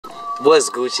What's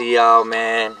Gucci, y'all,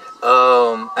 man?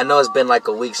 I know it's been like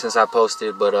a week since I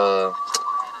posted, but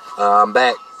I'm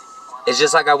back. It's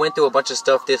just like I went through a bunch of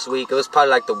stuff this week. It was probably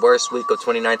like the worst week of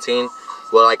 2019.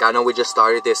 Well, like I know we just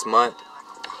started this month,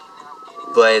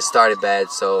 but it started bad.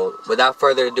 So without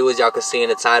further ado, as y'all can see in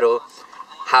the title,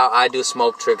 how I do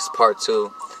smoke tricks part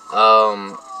 2.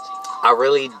 I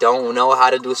really don't know how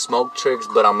to do smoke tricks,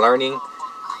 but I'm learning.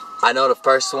 I know the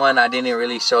first one I didn't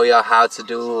really show y'all how to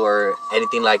do or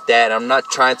anything like that. I'm not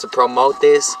trying to promote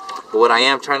this, but what I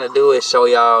am trying to do is show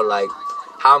y'all like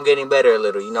how I'm getting better a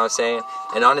little, you know what I'm saying?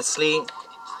 And honestly,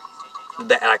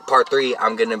 that like part 3,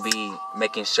 I'm gonna be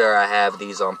making sure I have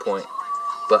these on point.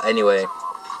 But anyway,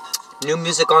 new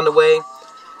music on the way.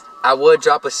 I would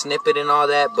drop a snippet and all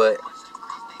that, but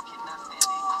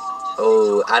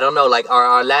I don't know. Like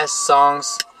our last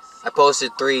songs, I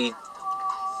posted 3.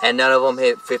 And none of them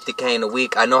hit 50K in a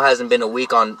week. I know it hasn't been a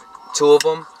week on 2 of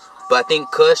them. But I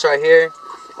think Kush right here,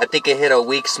 I think it hit a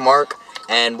week's mark.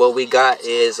 And what we got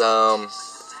is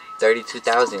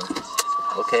 32,000.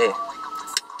 Okay.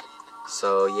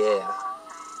 So yeah.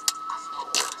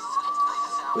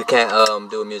 We can't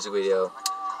do a music video.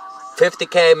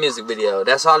 50K music video.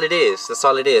 That's all it is. That's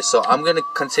all it is. So I'm going to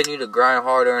continue to grind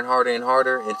harder and harder and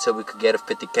harder until we could get a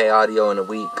 50K audio in a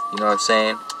week. You know what I'm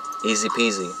saying? Easy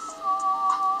peasy.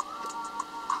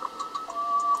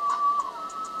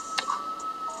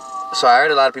 So I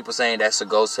heard a lot of people saying that's a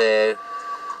ghost head,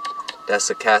 that's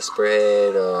a Casper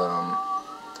head. Oh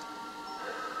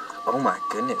my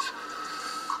goodness.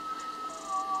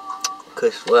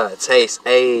 Kush where I taste.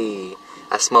 Ayy,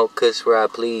 I smoke Kush where I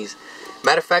please.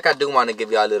 Matter of fact, I do want to give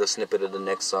y'all a little snippet of the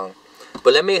next song.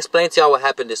 But let me explain to y'all what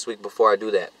happened this week before I do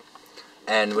that.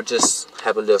 And we'll just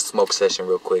have a little smoke session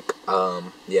real quick.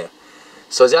 Yeah.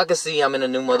 So as y'all can see, I'm in a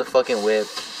new motherfucking whip.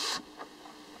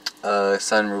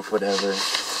 Sunroof, whatever.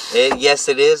 Yes,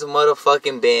 it is a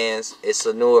motherfucking Benz. It's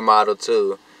a newer model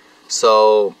too.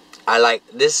 So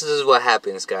this is what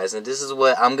happens, guys, and this is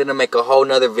what I'm gonna make a whole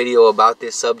nother video about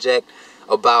this subject,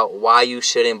 about why you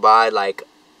shouldn't buy like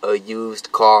a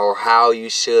used car, or how you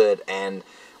should, and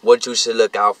what you should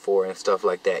look out for and stuff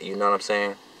like that. You know what I'm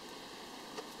saying?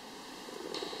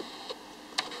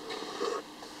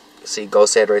 See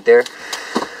Ghost Head right there?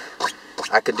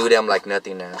 I could do them like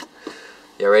nothing now.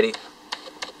 You ready?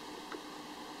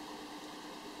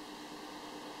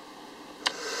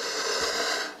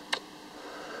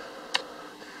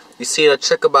 You see, the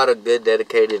trick about a good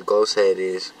dedicated ghost head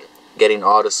is getting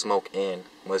all the smoke in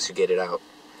once you get it out.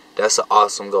 That's an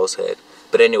awesome ghost head.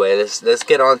 But anyway, let's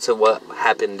get on to what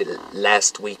happened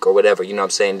last week or whatever. You know what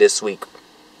I'm saying? This week.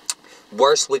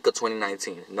 Worst week of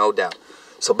 2019, no doubt.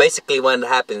 So basically what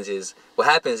happens is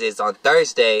on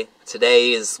Thursday,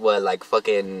 today is what, like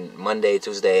fucking Monday,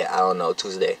 Tuesday, I don't know,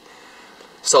 Tuesday.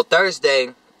 So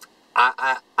Thursday,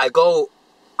 I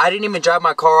didn't even drive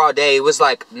my car all day. It was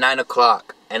like 9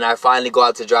 o'clock. And I finally go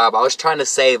out to drive. I was trying to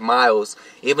save miles,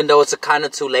 even though it's kind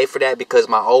of too late for that, because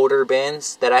my older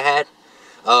Benz that I had,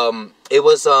 it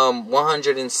was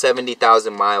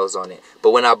 170,000 miles on it.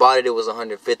 But when I bought it, it was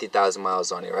 150,000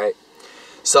 miles on it, right?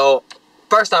 So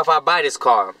first off, I buy this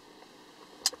car.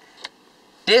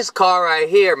 This car right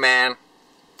here, man,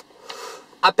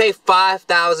 I pay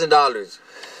 $5,000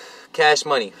 cash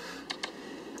money.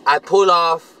 I pull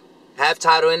off, have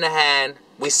title in the hand.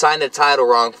 We signed the title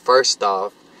wrong first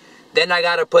off. Then I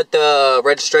gotta put the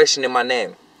registration in my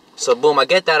name. So boom, I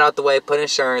get that out the way, put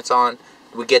insurance on,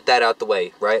 we get that out the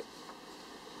way, right?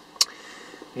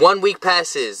 1 week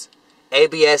passes,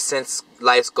 ABS since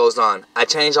life goes on. I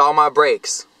change all my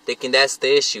brakes, thinking that's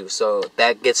the issue, so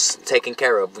that gets taken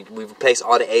care of. We replace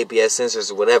all the ABS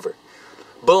sensors or whatever.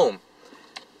 Boom.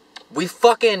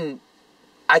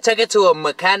 I take it to a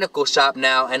mechanical shop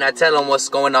now, and I tell them what's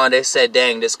going on. They said,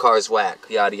 dang, this car is whack,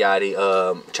 yada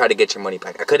yada, try to get your money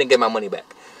back. I couldn't get my money back.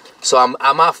 So I'm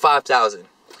out $5,000.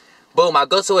 Boom, I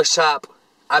go to a shop,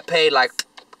 I pay like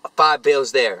 5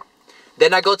 bills there.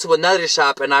 Then I go to another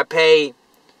shop and I pay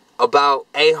about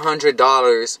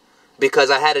 $800 because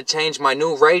I had to change my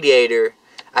new radiator.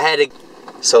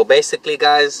 So basically,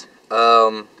 guys,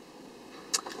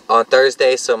 on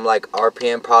Thursday, some like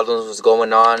RPM problems was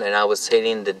going on, and I was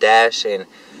hitting the dash, and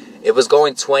it was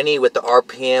going 20 with the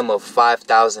RPM of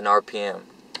 5,000 RPM.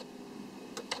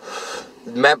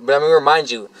 Let me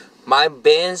remind you, my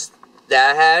Benz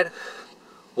that I had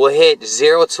will hit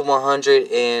 0 to 100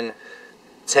 in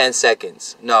 10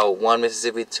 seconds. No, 1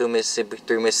 Mississippi, 2 Mississippi,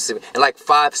 3 Mississippi, in like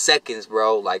 5 seconds,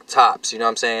 bro. Like tops, you know what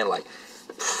I'm saying? Like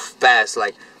fast,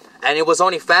 like, and it was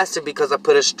only faster because I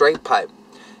put a straight pipe.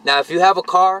 Now, if you have a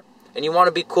car and you want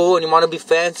to be cool and you want to be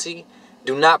fancy,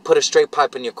 do not put a straight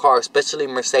pipe in your car, especially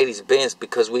Mercedes-Benz,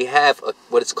 because we have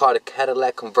what is called a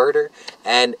Cadillac converter,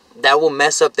 and that will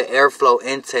mess up the airflow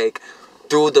intake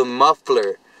through the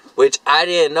muffler, which I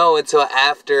didn't know until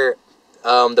after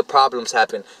the problems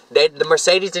happened. The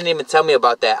Mercedes didn't even tell me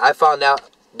about that. I found out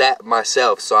that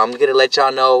myself. So I'm gonna let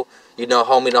y'all know, you know,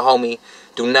 homie to homie,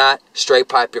 do not straight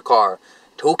pipe your car.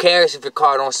 Who cares if your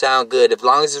car don't sound good? As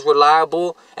long as it's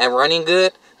reliable and running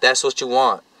good, that's what you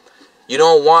want. You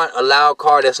don't want a loud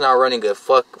car that's not running good.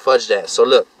 Fudge that. So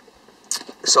look.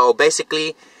 So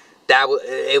basically,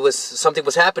 something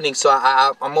was happening. So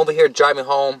I'm over here driving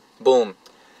home. Boom.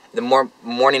 The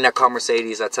morning I call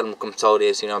Mercedes, I tell them to come tow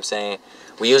this. You know what I'm saying?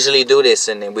 We usually do this,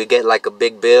 and then we get like a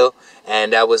big bill,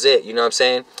 and that was it. You know what I'm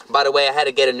saying? By the way, I had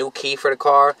to get a new key for the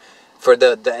car, for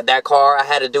that car. I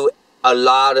had to do a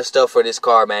lot of stuff for this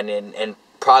car, man, and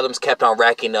problems kept on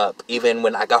racking up. Even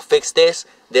when I got fixed this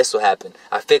will happen.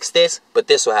 I fixed this, but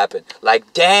this will happen.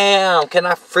 Like, damn, can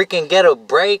I freaking get a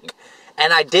break?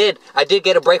 And I did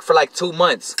get a break for like 2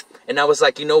 months. And I was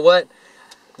like, you know what?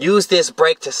 Use this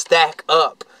break to stack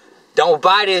up. Don't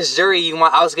buy this jury you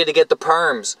want. I was going to get the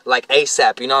perms like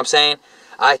ASAP, you know what I'm saying?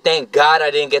 I thank God I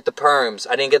didn't get the perms.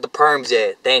 I didn't get the perms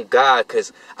yet. Thank God,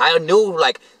 because I knew,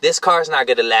 like, this car's not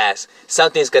going to last.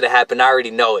 Something's going to happen. I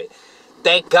already know it.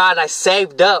 Thank God I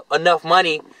saved up enough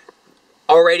money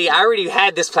already. I already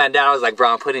had this planned out. I was like, bro,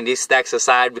 I'm putting these stacks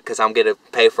aside because I'm going to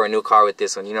pay for a new car with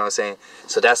this one. You know what I'm saying?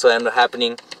 So that's what ended up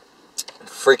happening.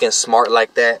 Freaking smart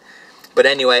like that. But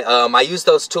anyway, I used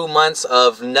those 2 months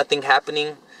of nothing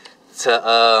happening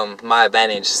to my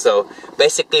advantage. So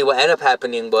basically what ended up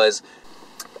happening was,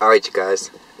 alright you guys,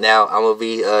 now I'm gonna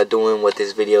be doing what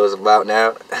this video is about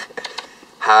now.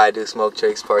 How I do smoke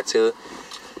tricks part 2.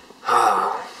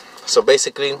 So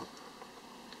basically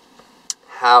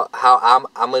how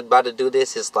I'm about to do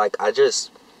this is like, I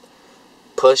just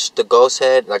push the ghost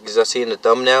head, like as I see in the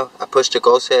thumbnail, I push the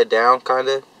ghost head down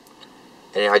kinda, and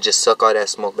then I just suck all that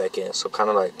smoke back in. So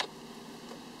kinda like,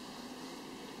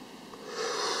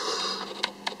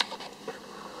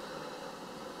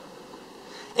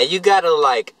 and you gotta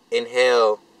like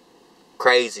inhale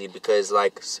crazy, because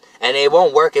like, and it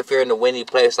won't work if you're in a windy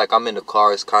place. Like I'm in the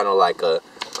car, it's kind of like a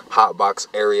hot box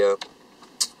area,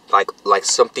 like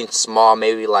something small,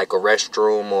 maybe like a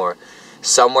restroom or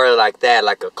somewhere like that,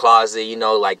 like a closet, you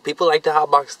know, like people like to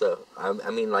hot box stuff. I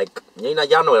mean, like, you know,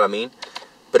 y'all know what I mean.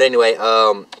 But anyway,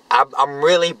 I'm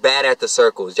really bad at the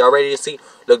circles. Y'all ready to see?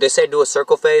 Look, they say do a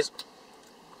circle phase.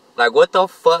 Like, what the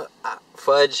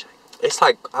fudge? It's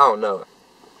like, I don't know.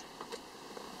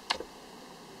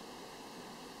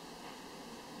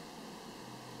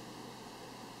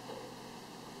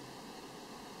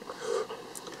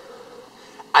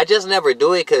 I just never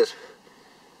do it because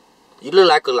you look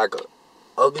like a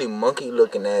ugly monkey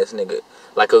looking ass nigga,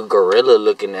 like a gorilla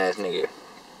looking ass nigga.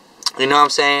 You know what I'm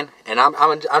saying? And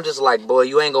I'm just like, boy,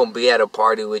 you ain't gonna be at a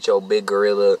party with your big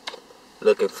gorilla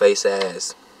looking face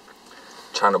ass,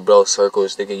 trying to blow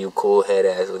circles, thinking you cool head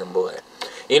ass looking boy.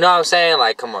 You know what I'm saying?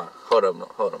 Like, come on, hold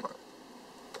on.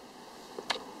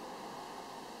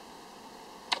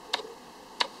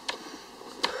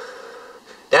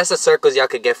 That's the circles y'all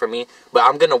could get from me, but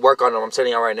I'm gonna work on them. I'm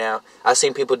telling y'all right now. I've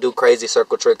seen people do crazy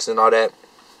circle tricks and all that.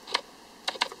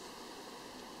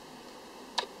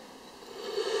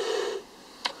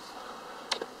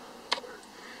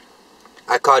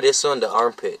 I call this one the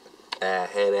armpit.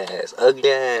 Head ass.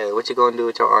 Ugly ass. What you gonna do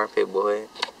with your armpit, boy?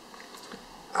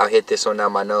 I'll hit this one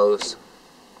down my nose.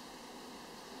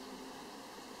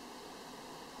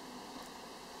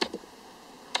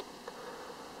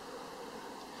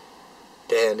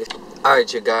 Damn.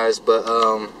 Alright, you guys, but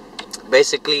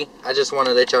basically, I just want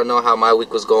to let y'all know how my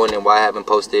week was going and why I haven't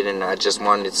posted, and I just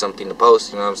wanted something to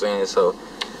post, you know what I'm saying? So,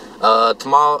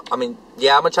 tomorrow,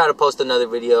 yeah, I'm gonna try to post another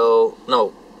video.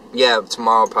 No, yeah,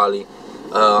 tomorrow probably.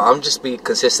 I'm just be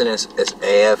consistent as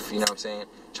AF, you know what I'm saying?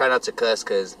 Try not to cuss,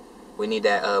 because we need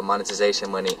that monetization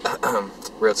money.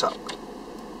 Real talk.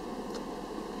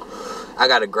 I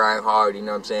gotta grind hard, you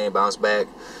know what I'm saying? Bounce back.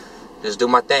 Just do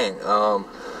my thing.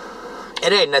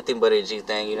 It ain't nothing but a G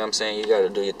thing, you know what I'm saying? You gotta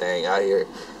do your thing out here.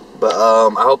 But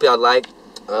I hope y'all like.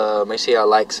 Make sure y'all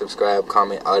like, subscribe,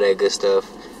 comment, all that good stuff.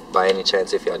 By any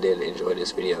chance, if y'all did enjoy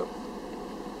this video.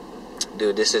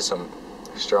 Dude, this is some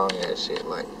strong ass shit,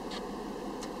 like.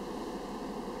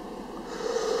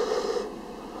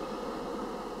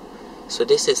 So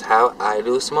this is how I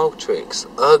do smoke tricks.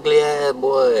 Ugly ass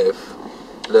boy.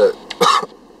 Look.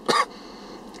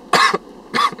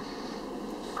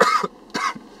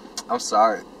 I'm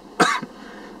sorry.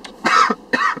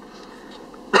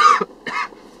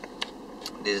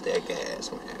 This is that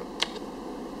gas, man.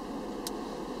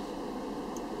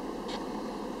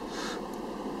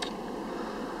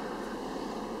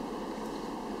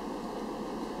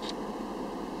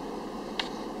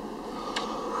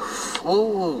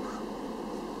 Ooh.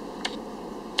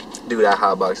 Dude, I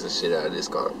hotbox the shit out of this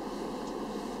car.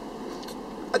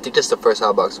 I think that's the first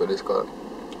hotbox for this car.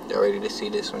 Y'all ready to see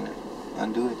this one?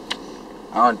 Undo it.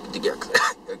 I don't think y'all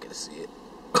get to see it.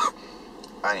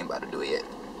 I ain't about to do it yet.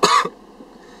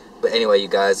 But anyway, you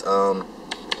guys,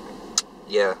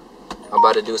 yeah. I'm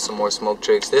about to do some more smoke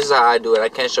tricks. This is how I do it. I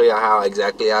can't show y'all how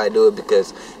exactly I do it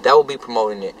because that will be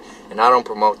promoting it. And I don't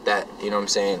promote that. You know what I'm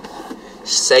saying?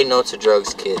 Say no to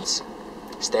drugs, kids.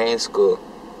 Stay in school.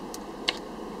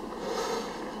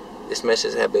 This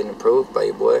message has been approved by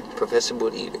your boy, Professor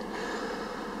Booty Eater.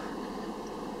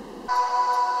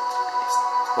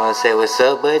 Wanna say what's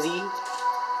up, buddy?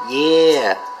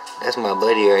 Yeah. That's my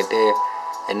buddy right there.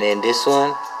 And then this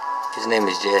one, his name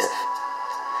is Jeff.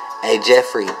 Hey,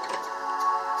 Jeffrey.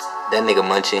 That nigga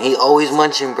munching. He always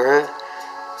munching, bruh.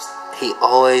 He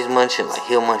always munching. Like,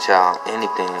 he'll munch out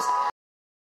anything.